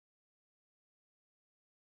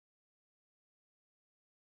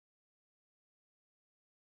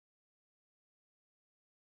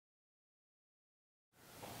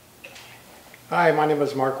Hi, my name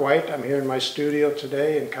is Mark White. I'm here in my studio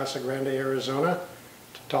today in Casa Grande, Arizona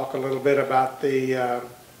to talk a little bit about the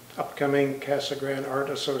upcoming Casa Grande Art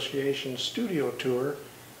Association studio tour,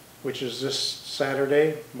 which is this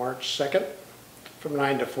Saturday, March 2nd from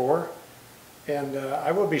 9 to 4. And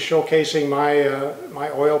I will be showcasing my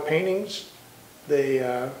oil paintings,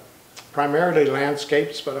 primarily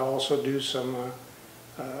landscapes, but I also do some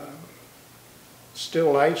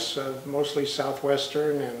still lifes, mostly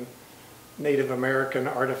southwestern and Native American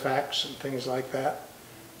artifacts and things like that.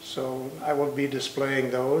 So I will be displaying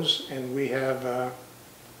those, and we have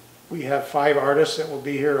 5 artists that will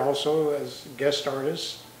be here also as guest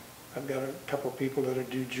artists. I've got a couple people that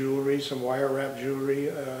do jewelry, some wire wrap jewelry,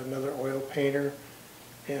 another oil painter,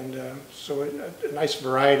 and so a nice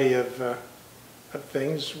variety of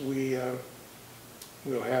things. We'll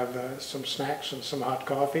have some snacks and some hot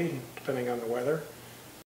coffee, depending on the weather.